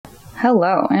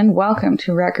Hello, and welcome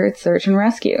to Record Search and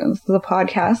Rescue. This is a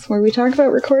podcast where we talk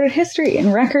about recorded history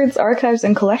in records, archives,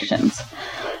 and collections.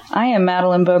 I am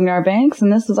Madeline Bognar-Banks,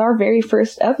 and this is our very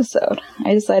first episode.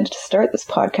 I decided to start this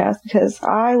podcast because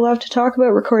I love to talk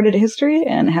about recorded history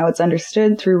and how it's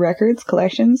understood through records,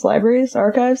 collections, libraries,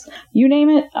 archives. You name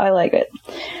it, I like it.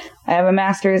 I have a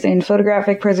master's in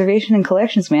photographic preservation and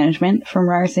collections management from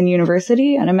Ryerson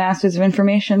University and a master's of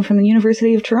information from the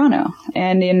University of Toronto.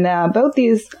 And in both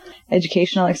these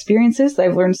educational experiences,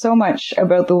 I've learned so much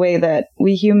about the way that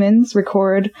we humans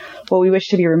record what we wish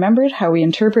to be remembered, how we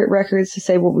interpret records to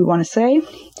say what we want to say,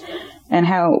 and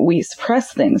how we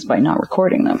suppress things by not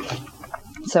recording them.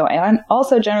 So I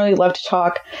also generally love to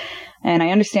talk, and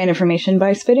I understand information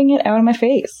by spitting it out of my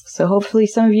face. So hopefully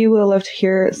some of you will love to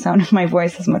hear the sound of my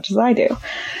voice as much as I do.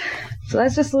 So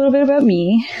that's just a little bit about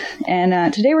me,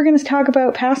 and today we're going to talk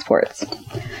about passports.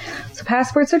 So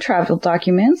passports are travel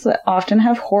documents that often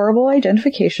have horrible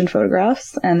identification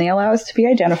photographs, and they allow us to be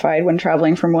identified when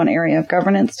traveling from one area of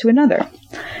governance to another.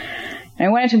 And I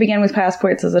wanted to begin with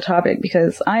passports as a topic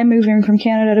because I'm moving from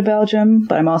Canada to Belgium,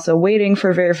 but I'm also waiting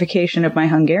for verification of my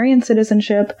Hungarian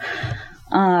citizenship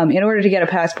in order to get a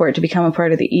passport to become a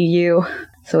part of the EU,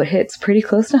 so it hits pretty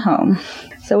close to home.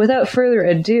 So without further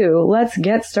ado, let's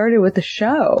get started with the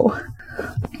show.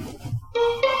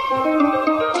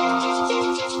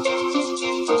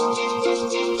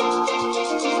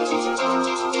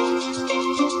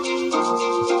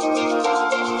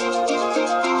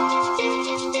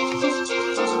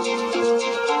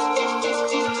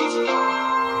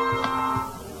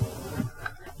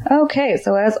 Okay,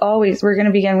 so as always, we're going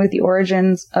to begin with the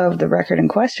origins of the record in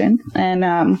question and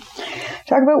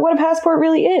talk about what a passport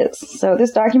really is. So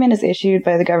this document is issued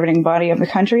by the governing body of the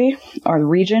country or the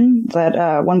region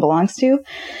that one belongs to.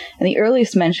 And the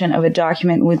earliest mention of a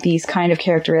document with these kind of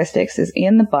characteristics is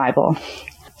in the Bible.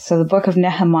 So the book of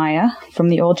Nehemiah from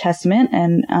the Old Testament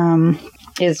and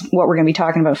is what we're going to be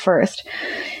talking about first.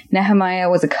 Nehemiah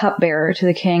was a cupbearer to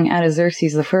the king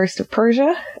Artaxerxes I of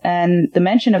Persia, and the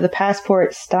mention of the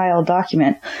passport-style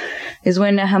document is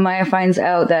when Nehemiah finds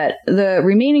out that the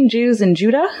remaining Jews in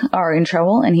Judah are in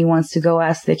trouble, and he wants to go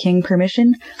ask the king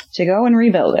permission to go and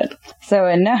rebuild it. So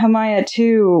in Nehemiah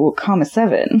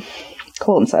 2:7,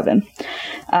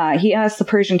 he asks the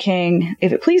Persian king,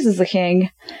 if it pleases the king,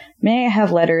 may I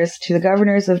have letters to the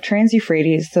governors of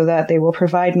Trans-Euphrates so that they will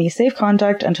provide me safe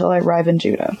conduct until I arrive in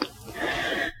Judah.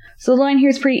 So the line here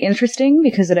is pretty interesting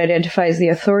because it identifies the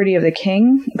authority of the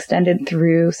king extended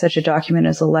through such a document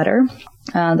as a letter.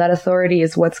 That authority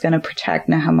is what's going to protect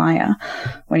Nehemiah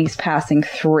when he's passing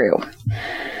through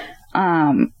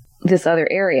this other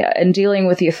area and dealing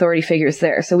with the authority figures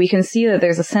there. So we can see that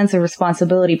there's a sense of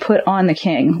responsibility put on the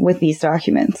king with these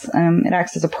documents. It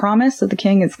acts as a promise that the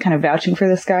king is kind of vouching for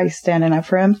this guy, he's standing up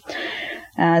for him.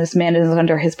 This man is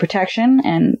under his protection,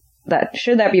 and that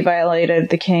should that be violated,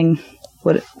 the king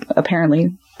would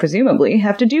apparently, presumably,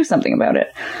 have to do something about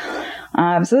it.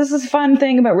 So this is a fun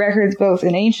thing about records, both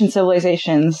in ancient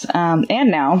civilizations and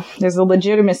now. There's a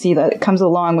legitimacy that comes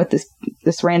along with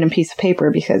this random piece of paper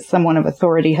because someone of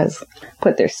authority has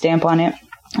put their stamp on it.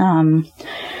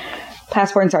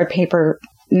 Passports are paper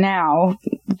now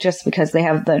just because they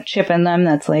have the chip in them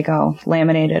that's like all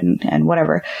laminated and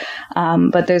whatever.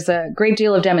 But there's a great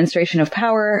deal of demonstration of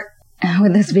power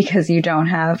with this because if you don't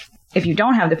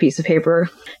have the piece of paper,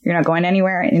 you're not going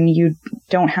anywhere, and you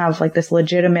don't have like this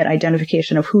legitimate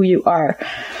identification of who you are.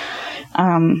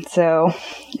 So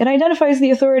it identifies the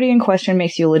authority in question,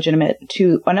 makes you legitimate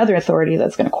to another authority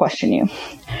that's going to question you.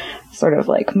 Sort of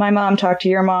like my mom talked to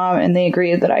your mom and they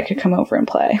agreed that I could come over and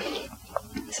play.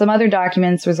 Some other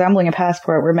documents resembling a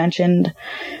passport were mentioned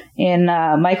in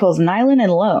Michael's Nylon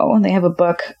and Lowe. They have a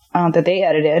book that they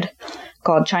edited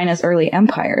called China's Early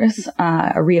Empires,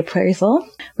 a reappraisal,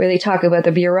 where they talk about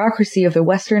the bureaucracy of the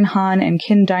Western Han and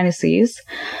Qin dynasties.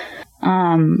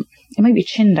 It might be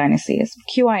Qin dynasties,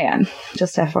 Qin,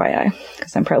 just FYI,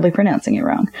 because I'm probably pronouncing it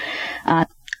wrong.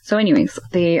 So anyways,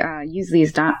 they use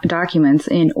these documents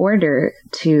in order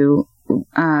to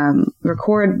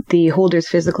record the holder's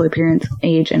physical appearance,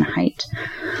 age, and height.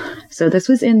 So this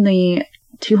was in the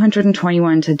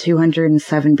 221 to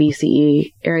 207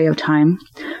 BCE area of time,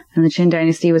 and the Qin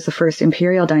dynasty was the first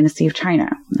imperial dynasty of China.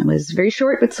 It was very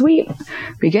short but sweet,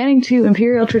 beginning to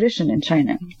imperial tradition in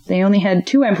China. They only had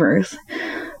two emperors,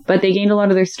 but they gained a lot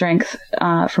of their strength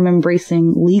from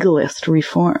embracing legalist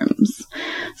reforms.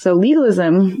 So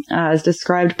legalism is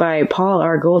described by Paul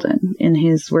R. Golden in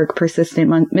his work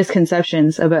Persistent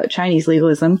Misconceptions about Chinese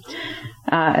Legalism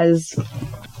as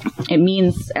it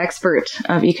means expert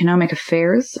of economic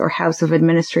affairs or house of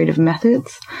administrative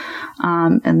methods.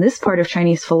 And this part of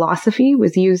Chinese philosophy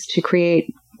was used to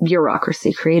create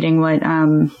bureaucracy, creating what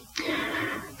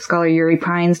scholar Yuri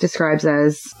Pines describes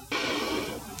as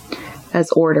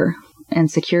order and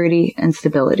security and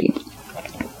stability.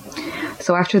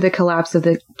 So after the collapse of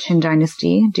the Qin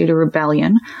dynasty due to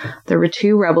rebellion, there were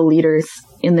two rebel leaders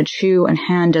in the Chu and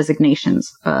Han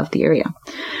designations of the area.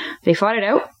 They fought it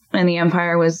out, and the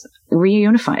empire was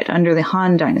reunified under the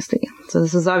Han dynasty. So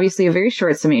this is obviously a very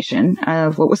short summation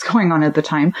of what was going on at the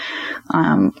time.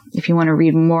 If you want to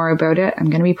read more about it, I'm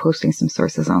going to be posting some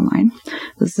sources online.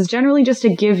 This is generally just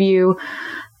to give you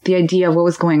the idea of what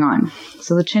was going on.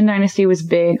 So the Qin dynasty was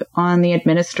big on the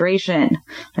administration.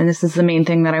 And this is the main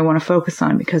thing that I want to focus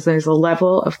on because there's a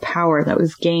level of power that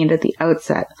was gained at the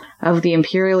outset of the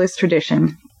imperialist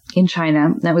tradition in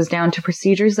China that was down to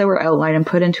procedures that were outlined and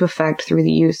put into effect through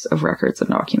the use of records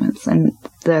and documents. And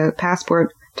the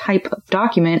passport type of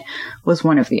document was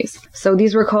one of these. So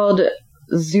these were called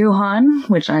Zhuan,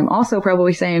 which I'm also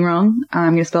probably saying wrong.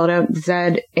 I'm going to spell it out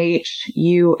Zhuan.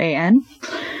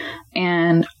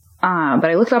 And but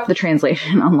I looked up the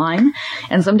translation online,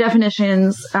 and some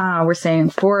definitions were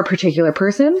saying for a particular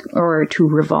person or to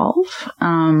revolve.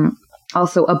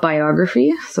 Also a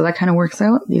biography, so that kind of works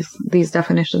out. These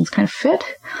definitions kind of fit.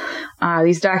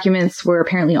 These documents were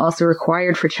apparently also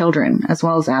required for children as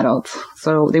well as adults,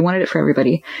 so they wanted it for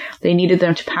everybody. They needed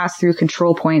them to pass through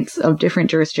control points of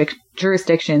different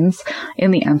jurisdictions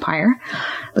in the empire.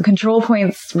 The control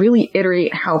points really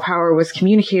iterate how power was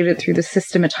communicated through the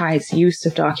systematized use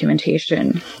of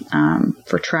documentation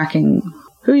for tracking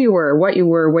who you were, what you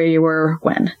were, where you were,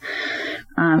 when.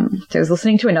 So I was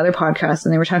listening to another podcast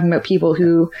and they were talking about people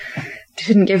who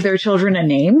didn't give their children a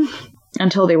name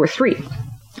until they were 3.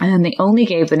 And they only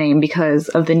gave the name because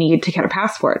of the need to get a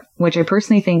passport, which I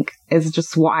personally think is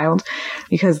just wild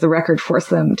because the record forced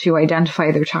them to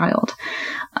identify their child.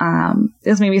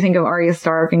 This made me think of Arya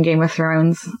Stark in Game of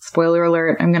Thrones. Spoiler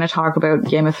alert, I'm going to talk about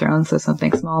Game of Thrones, so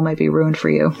something small might be ruined for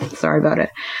you. Sorry about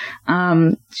it.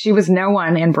 She was no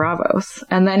one in Braavos,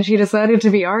 and then she decided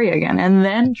to be Arya again, and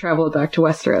then traveled back to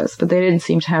Westeros, but they didn't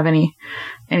seem to have any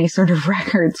sort of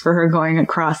records for her going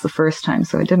across the first time,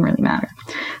 so it didn't really matter.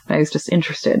 But I was just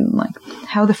interested in, like,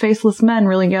 how the faceless men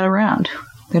really get around.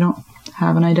 They don't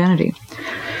have an identity.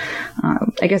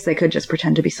 I guess they could just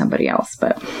pretend to be somebody else,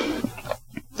 but,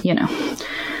 you know,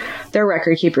 their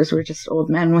record keepers were just old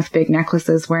men with big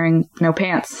necklaces wearing no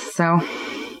pants, so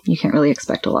you can't really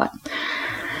expect a lot.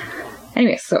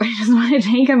 Anyway, so I just want to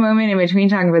take a moment in between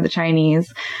talking about the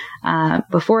Chinese,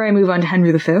 before I move on to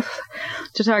Henry V,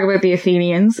 to talk about the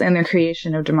Athenians and their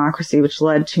creation of democracy, which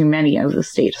led to many of the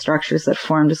state structures that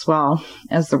formed, as well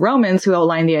as the Romans, who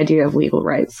outlined the idea of legal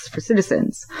rights for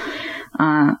citizens.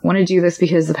 I want to do this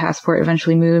because the passport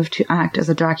eventually moved to act as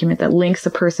a document that links a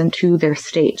person to their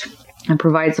state and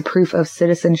provides a proof of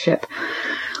citizenship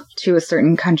to a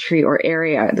certain country or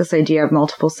area. This idea of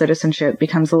multiple citizenship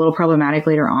becomes a little problematic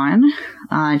later on.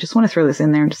 I just want to throw this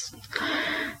in there just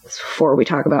before we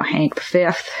talk about Hank V,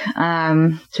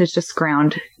 to just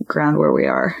ground where we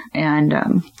are and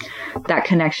that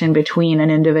connection between an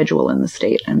individual and the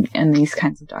state and these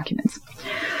kinds of documents.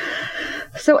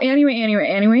 So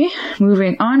anyway,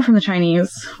 moving on from the Chinese,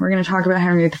 we're going to talk about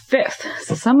Henry V.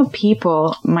 So some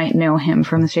people might know him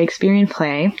from the Shakespearean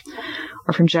play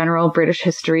or from general British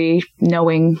history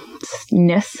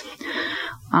knowingness.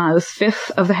 The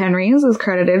fifth of the Henrys is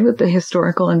credited with the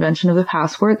historical invention of the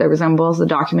passport that resembles the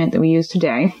document that we use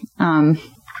today,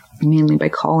 mainly by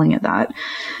calling it that.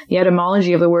 The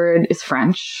etymology of the word is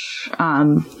French.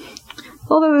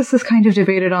 Although this is kind of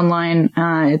debated online,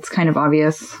 it's kind of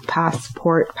obvious.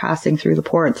 Passport, passing through the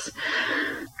ports.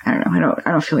 I don't know.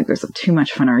 I don't feel like there's too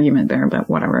much of an argument there, but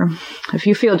whatever. If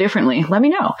you feel differently, let me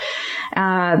know.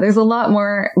 There's a lot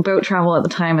more boat travel at the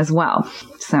time as well.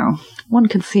 So one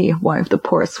could see why the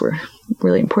ports were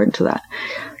really important to that.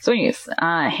 So anyways,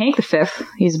 Hank V,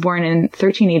 he's born in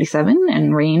 1387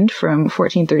 and reigned from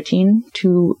 1413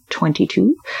 to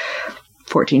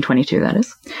 1422, that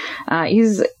is.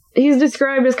 He's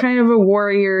described as kind of a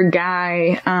warrior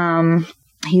guy.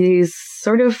 He's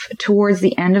sort of towards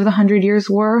the end of the 100 Years'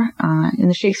 War. In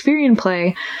the Shakespearean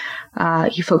play,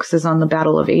 he focuses on the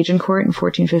Battle of Agincourt in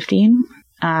 1415.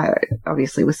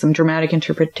 obviously with some dramatic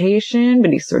interpretation,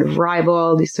 but he's sort of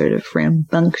ribald, he's sort of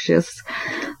rambunctious.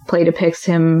 Play depicts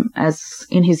him as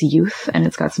in his youth, and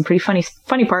it's got some pretty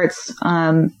funny parts.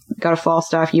 Got a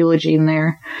Falstaff eulogy in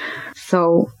there.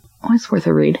 So, it's worth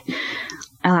a read.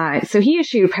 So he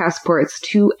issued passports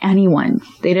to anyone.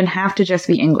 They didn't have to just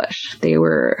be English. There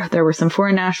were some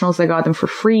foreign nationals that got them for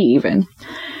free even.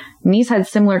 And these had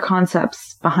similar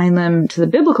concepts behind them to the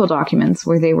biblical documents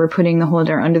where they were putting the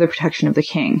holder under the protection of the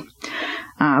king.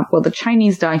 Well, the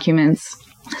Chinese documents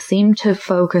seemed to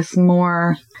focus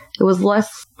more,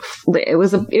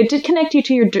 it did connect you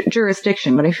to your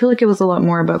jurisdiction, but I feel like it was a lot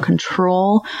more about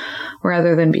control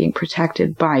rather than being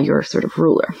protected by your sort of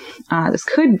ruler. This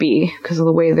could be, because of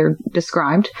the way they're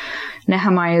described,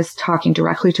 Nehemiah is talking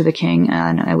directly to the king,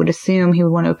 and I would assume he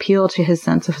would want to appeal to his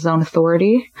sense of his own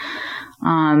authority.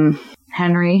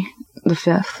 Henry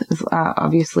V is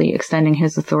obviously extending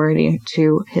his authority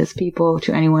to his people,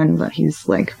 to anyone, but he's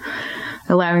like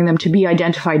allowing them to be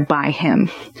identified by him.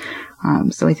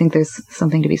 So I think there's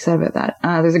something to be said about that.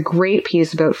 There's a great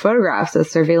piece about photographs of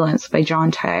surveillance by John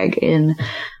Tagg in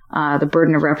The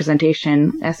Burden of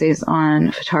Representation, Essays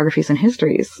on Photographies and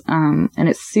Histories. And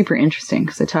it's super interesting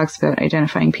because it talks about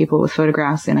identifying people with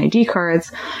photographs in ID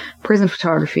cards, prison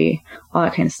photography, all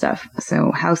that kind of stuff.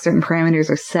 So how certain parameters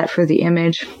are set for the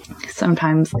image.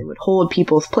 Sometimes they would hold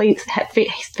people's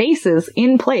faces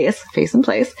in place,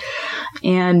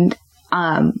 and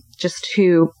just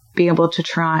to be able to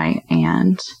try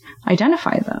and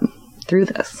identify them through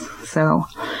this. So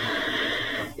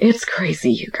it's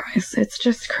crazy, you guys. It's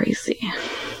just crazy.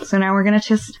 So now we're going to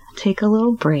just take a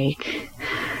little break.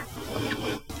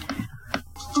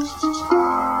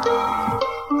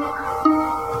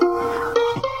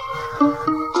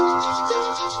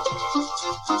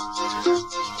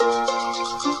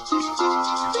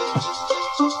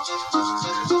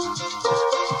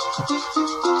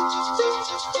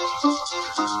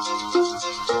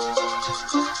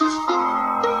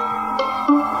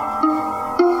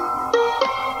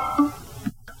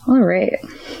 All right.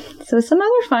 So some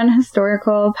other fun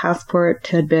historical passport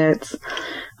tidbits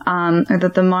are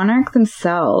that the monarch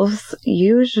themselves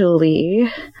usually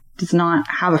does not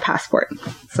have a passport.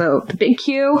 So the big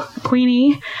Q,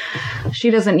 Queenie, she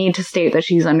doesn't need to state that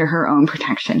she's under her own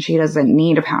protection. She doesn't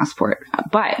need a passport.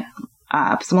 But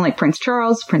someone like Prince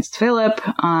Charles, Prince Philip,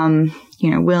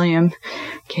 William,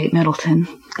 Kate Middleton,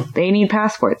 they need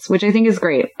passports, which I think is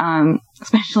great.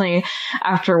 Especially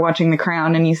after watching The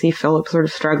Crown and you see Philip sort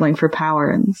of struggling for power,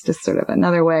 and it's just sort of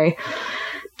another way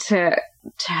to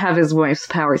have his wife's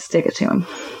power stick it to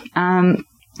him.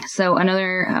 So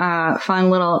another fun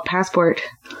little passport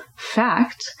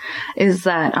fact is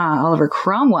that Oliver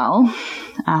Cromwell,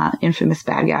 infamous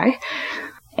bad guy,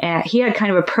 he had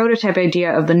kind of a prototype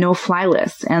idea of the no-fly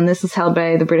list, and this is held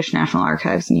by the British National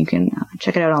Archives, and you can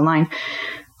check it out online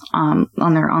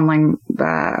on their online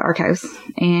archives.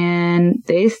 And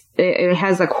it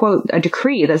has a quote, a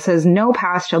decree that says, "No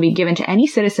pass shall be given to any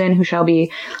citizen who shall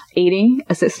be aiding,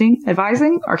 assisting,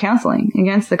 advising, or counseling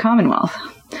against the Commonwealth."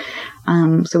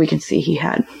 So we can see he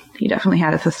definitely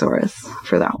had a thesaurus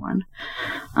for that one.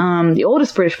 The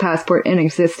oldest British passport in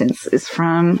existence is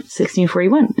from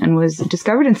 1641 and was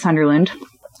discovered in Sunderland,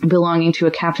 belonging to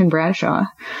a Captain Bradshaw,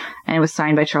 and it was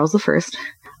signed by Charles I.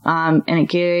 And it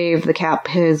gave the Cap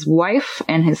his wife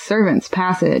and his servants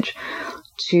passage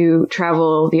to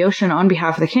travel the ocean on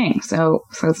behalf of the king. So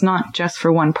it's not just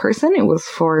for one person, it was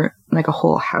for like a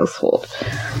whole household.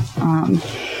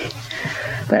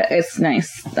 But it's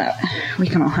nice that we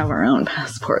can all have our own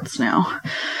passports now.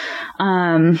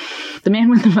 The man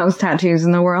with the most tattoos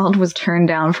in the world was turned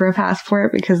down for a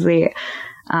passport because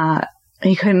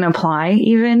he couldn't apply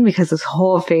even because his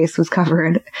whole face was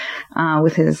covered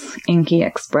with his inky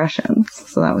expressions.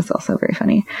 So that was also very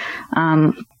funny.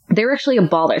 They were actually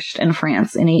abolished in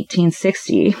France in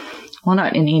 1860. Well,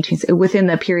 not in 1860, within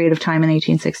the period of time in the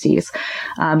 1860s,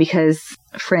 because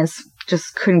France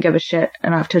just couldn't give a shit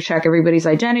enough to check everybody's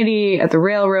identity at the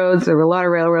railroads. There were a lot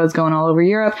of railroads going all over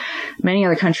Europe. Many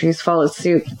other countries followed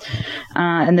suit.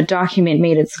 And the document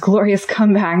made its glorious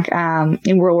comeback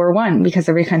in World War I because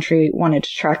every country wanted to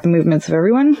track the movements of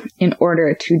everyone in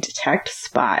order to detect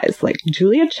spies like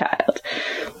Julia Child.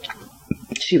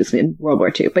 She was in World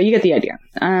War II, but you get the idea.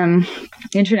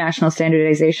 International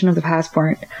standardization of the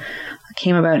passport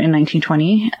came about in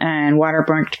 1920, and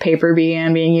watermarked paper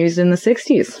began being used in the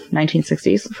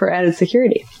 1960s, for added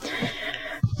security.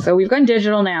 So we've gone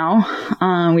digital now.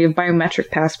 We have biometric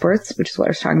passports, which is what I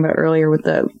was talking about earlier with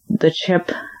the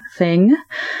chip thing.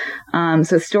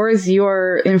 So it stores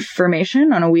your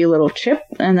information on a wee little chip,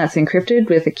 and that's encrypted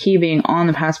with the key being on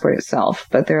the passport itself.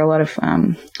 But there are a lot of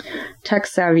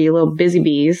tech-savvy little busy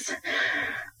bees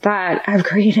that have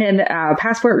created a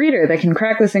passport reader that can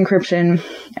crack this encryption.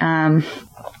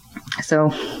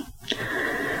 So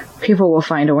people will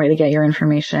find a way to get your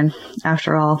information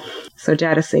after all. So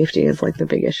data safety is like the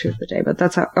big issue of the day, but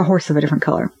that's a horse of a different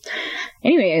color.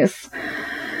 Anyways,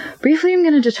 briefly I'm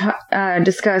going to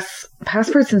discuss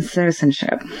passports and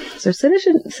citizenship. So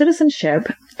citizenship,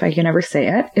 if I can ever say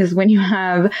it, is when you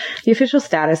have the official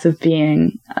status of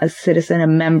being a citizen, a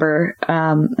member,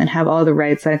 and have all the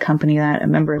rights that accompany that, a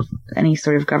member of any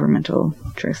sort of governmental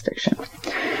jurisdiction.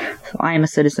 So I am a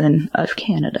citizen of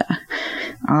Canada.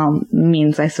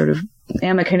 Means I sort of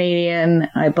am a Canadian,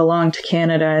 I belong to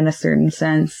Canada in a certain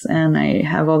sense, and I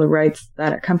have all the rights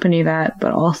that accompany that,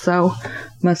 but also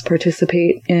must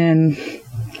participate in,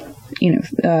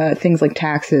 things like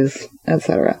taxes,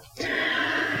 etc.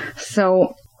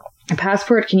 So a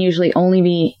passport can usually only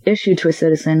be issued to a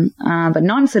citizen, but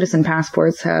non-citizen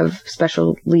passports have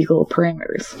special legal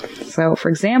parameters. So, for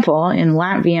example, in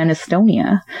Latvia and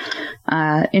Estonia,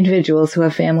 individuals who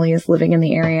have families living in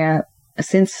the area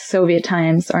since Soviet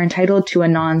times are entitled to a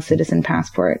non-citizen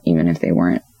passport, even if they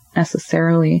weren't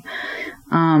necessarily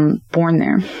born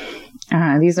there.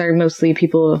 These are mostly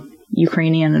people of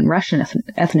Ukrainian and Russian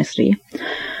ethnicity.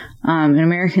 In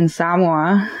American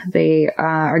Samoa, they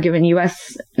are given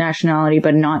U.S. nationality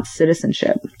but not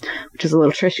citizenship, which is a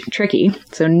little tricky.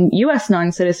 So U.S.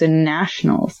 non-citizen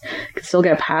nationals can still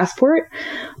get a passport,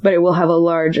 but it will have a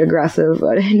large aggressive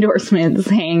endorsement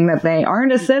saying that they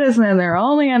aren't a citizen, they're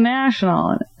only a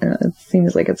national. It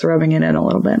seems like it's rubbing it in a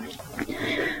little bit.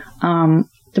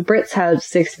 The Brits have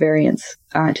 6 variants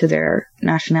to their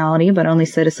nationality, but only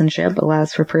citizenship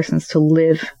allows for persons to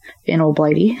live in Old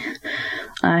Blighty.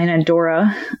 In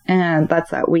Andorra, and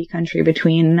that's that wee country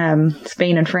between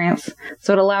Spain and France.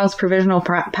 So it allows provisional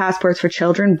passports for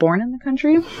children born in the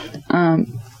country,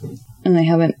 and they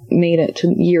haven't made it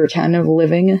to year 10 of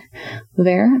living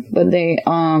there, but they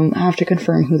have to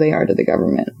confirm who they are to the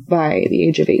government by the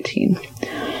age of 18.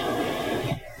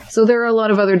 So there are a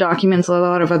lot of other documents, a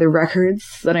lot of other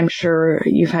records that I'm sure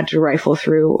you've had to rifle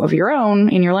through of your own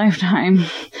in your lifetime.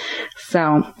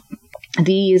 So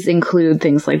these include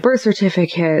things like birth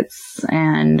certificates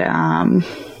and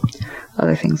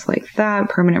other things like that,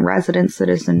 permanent residence,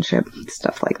 citizenship,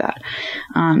 stuff like that.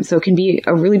 So it can be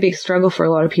a really big struggle for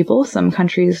a lot of people. Some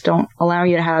countries don't allow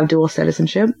you to have dual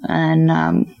citizenship,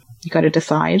 and you got to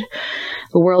decide.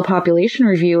 The World Population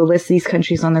Review lists these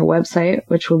countries on their website,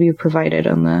 which will be provided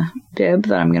on the bib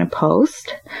that I'm going to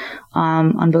post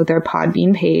on both their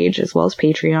Podbean page as well as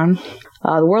Patreon.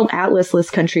 The World Atlas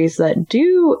lists countries that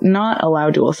do not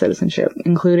allow dual citizenship,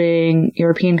 including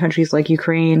European countries like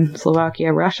Ukraine,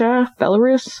 Slovakia, Russia,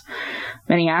 Belarus,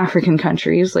 many African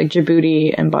countries like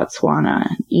Djibouti and Botswana,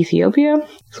 Ethiopia,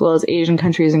 as well as Asian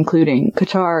countries including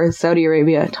Qatar, Saudi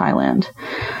Arabia, Thailand,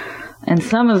 and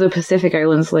some of the Pacific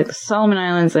islands like the Solomon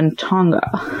Islands and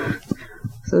Tonga.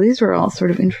 So these were all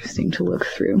sort of interesting to look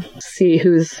through, see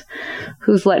who's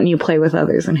letting you play with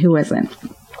others and who isn't.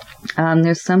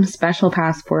 There's some special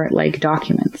passport-like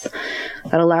documents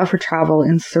that allow for travel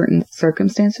in certain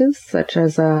circumstances, such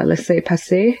as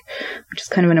laissez-passer, which is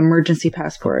kind of an emergency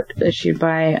passport issued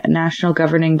by national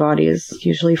governing bodies,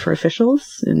 usually for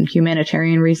officials and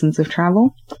humanitarian reasons of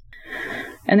travel.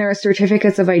 And there are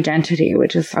certificates of identity,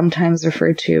 which is sometimes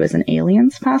referred to as an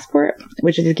alien's passport,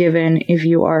 which is given if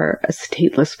you are a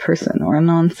stateless person or a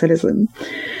non-citizen.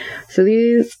 So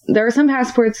there are some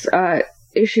passports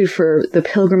issued for the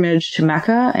pilgrimage to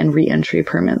Mecca and re-entry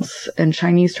permits and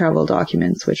Chinese travel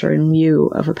documents, which are in lieu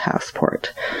of a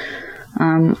passport.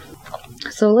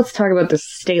 So let's talk about the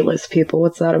stateless people.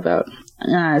 What's that about?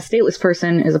 A stateless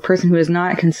person is a person who is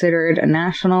not considered a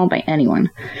national by anyone.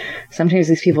 Sometimes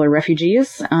these people are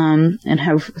refugees and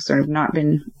have sort of not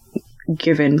been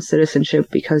given citizenship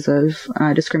because of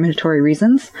discriminatory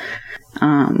reasons.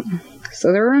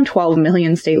 So there are around 12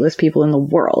 million stateless people in the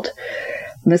world.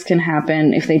 This can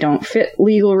happen if they don't fit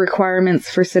legal requirements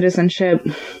for citizenship.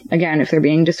 Again, if they're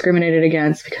being discriminated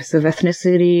against because of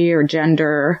ethnicity or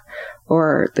gender,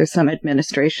 or there's some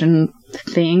administration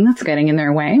thing that's getting in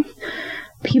their way.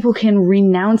 People can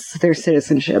renounce their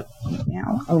citizenship.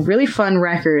 Now, a really fun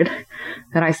record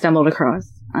that I stumbled across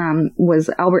was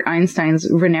Albert Einstein's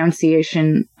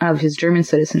renunciation of his German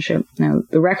citizenship. Now,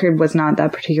 the record was not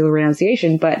that particular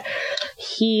renunciation, but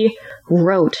he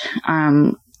wrote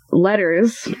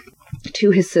letters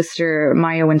to his sister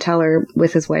Maya Winteller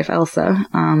with his wife Elsa.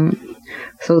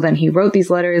 So then he wrote these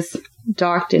letters,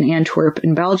 docked in Antwerp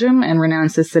in Belgium, and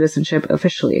renounced his citizenship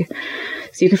officially.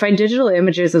 So you can find digital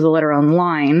images of the letter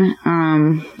online,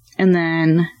 and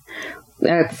then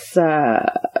that's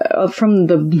from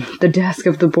the desk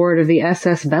of the board of the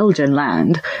SS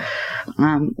Belgenland,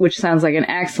 which sounds like an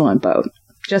excellent boat.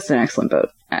 Just an excellent boat.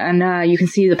 And you can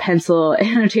see the pencil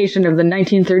annotation of the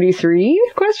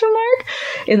 1933 ?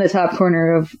 In the top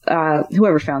corner of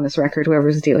whoever found this record,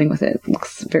 whoever's dealing with it.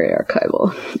 Looks very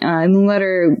archival. In the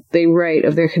letter, they write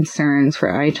of their concerns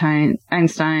for Einstein's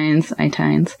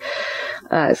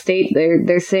state.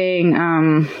 They're saying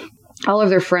all of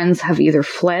their friends have either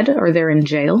fled or they're in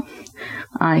jail.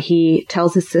 He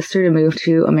tells his sister to move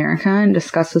to America and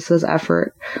discusses his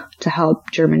effort to help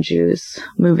German Jews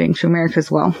moving to America as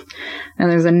well.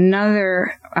 And there's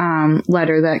another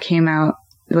letter that came out,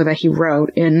 or that he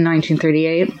wrote in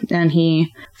 1938, and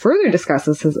he further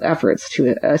discusses his efforts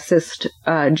to assist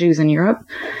Jews in Europe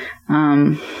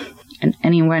and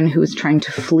anyone who was trying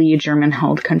to flee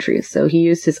German-held countries. So he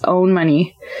used his own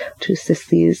money to assist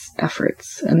these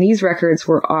efforts. And these records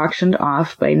were auctioned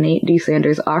off by Nate D.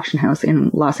 Sanders Auction House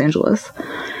in Los Angeles.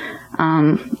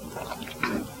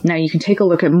 Now, you can take a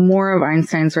look at more of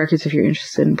Einstein's records if you're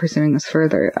interested in pursuing this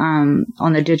further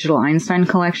on the Digital Einstein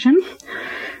Collection,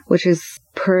 which is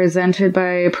presented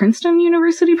by Princeton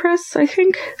University Press, I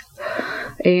think.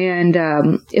 And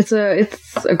it's a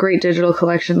great digital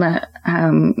collection that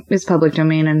is public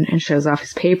domain and shows off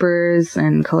his papers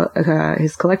and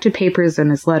his collected papers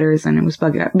and his letters, and it was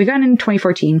begun in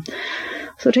 2014.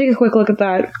 So take a quick look at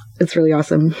that. It's really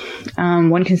awesome.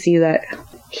 One can see that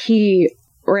he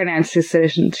renounced his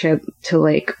citizenship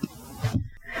to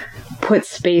put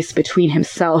space between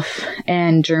himself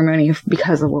and Germany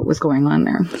because of what was going on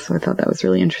there. So I thought that was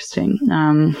really interesting.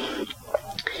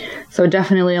 So it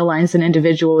definitely aligns an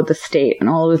individual with the state and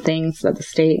all of the things that the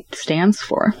state stands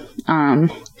for.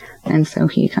 And so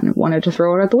he kind of wanted to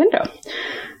throw it out the window.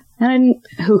 And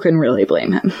who can really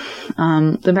blame him?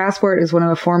 The passport is one of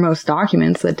the foremost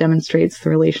documents that demonstrates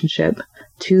the relationship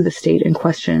to the state in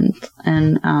question,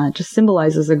 and just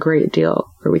symbolizes a great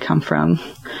deal where we come from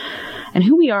and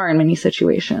who we are in many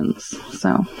situations.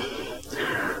 So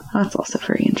that's also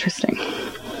very interesting.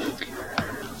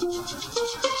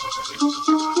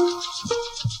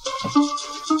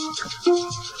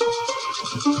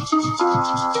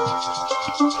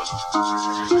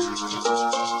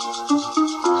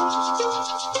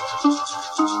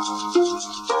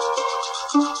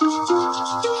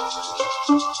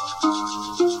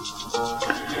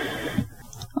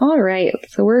 All right,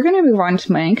 so we're going to move on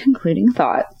to my concluding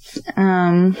thoughts.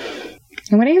 And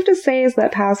what I have to say is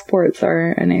that passports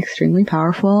are an extremely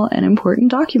powerful and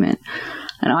important document.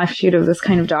 An offshoot of this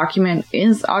kind of document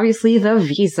is obviously the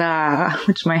visa,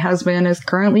 which my husband is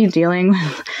currently dealing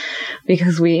with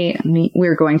because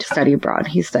we're going to study abroad.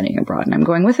 He's studying abroad and I'm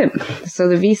going with him. So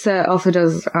the visa also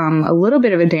does a little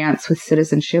bit of a dance with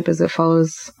citizenship, as it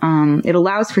follows. It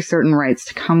allows for certain rights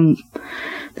to come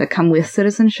with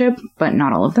citizenship, but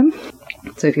not all of them.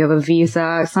 So if you have a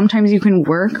visa, sometimes you can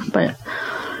work, but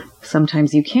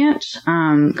sometimes you can't.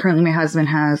 Currently my husband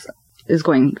is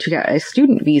going to get a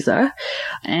student visa,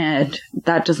 and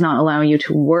that does not allow you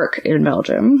to work in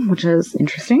Belgium, which is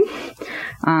interesting.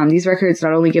 These records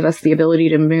not only give us the ability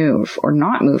to move or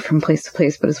not move from place to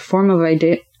place, but as a form of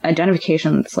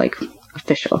identification that's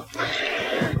official.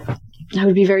 I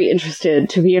would be very interested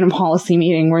to be in a policy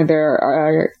meeting where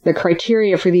the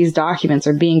criteria for these documents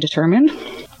are being determined.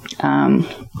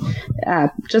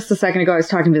 Just a second ago, I was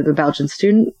talking to the Belgian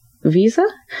student visa,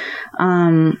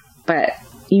 but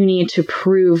you need to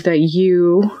prove that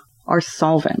you are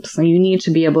solvent. So you need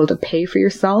to be able to pay for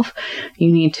yourself. You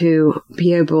need to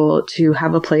be able to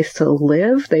have a place to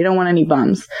live. They don't want any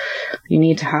bums. You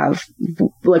need to have a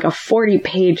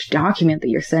 40-page document that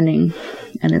you're sending,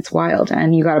 and it's wild,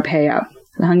 and you got to pay up.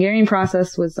 The Hungarian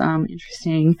process was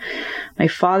interesting. My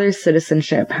father's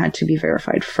citizenship had to be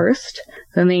verified first.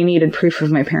 Then they needed proof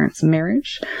of my parents'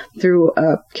 marriage through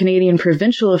a Canadian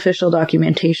provincial official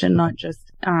documentation, not just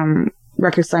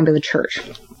records signed by the church.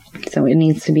 So it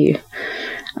needs to be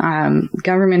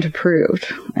government approved,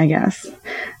 I guess.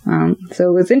 So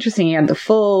it was interesting. You had the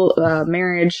full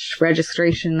marriage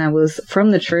registration that was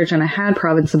from the church, and it had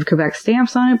Province of Quebec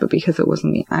stamps on it, but because it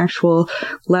wasn't the actual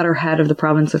letterhead of the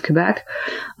Province of Quebec,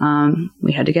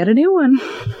 we had to get a new one.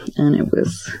 And it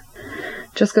was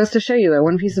just goes to show you that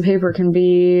one piece of paper can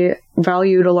be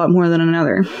valued a lot more than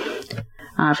another.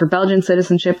 For Belgian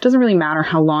citizenship, it doesn't really matter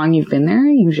how long you've been there.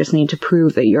 You just need to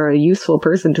prove that you're a useful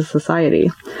person to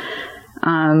society.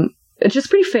 it's just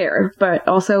pretty fair, but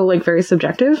also like very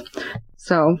subjective.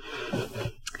 So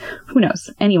who knows?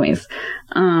 Anyways,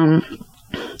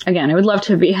 again, I would love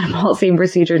to be at a policy and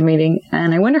procedures meeting,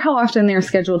 and I wonder how often they're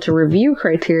scheduled to review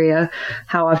criteria,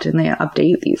 how often they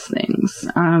update these things,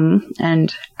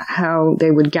 and how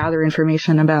they would gather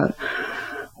information about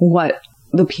what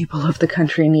the people of the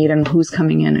country need and who's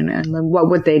coming in and what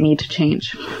would they need to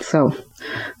change. So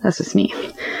that's just me.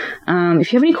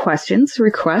 If you have any questions,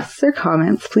 requests, or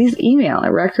comments, please email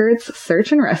at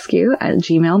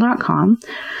recordssearchandrescue@gmail.com.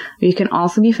 You can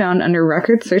also be found under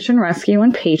Records Search and Rescue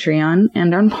on Patreon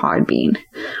and on Podbean.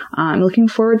 I'm looking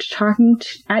forward to talking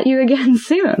at you again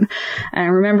soon.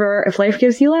 And remember, if life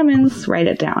gives you lemons, write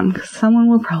it down, because someone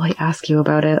will probably ask you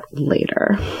about it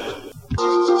later.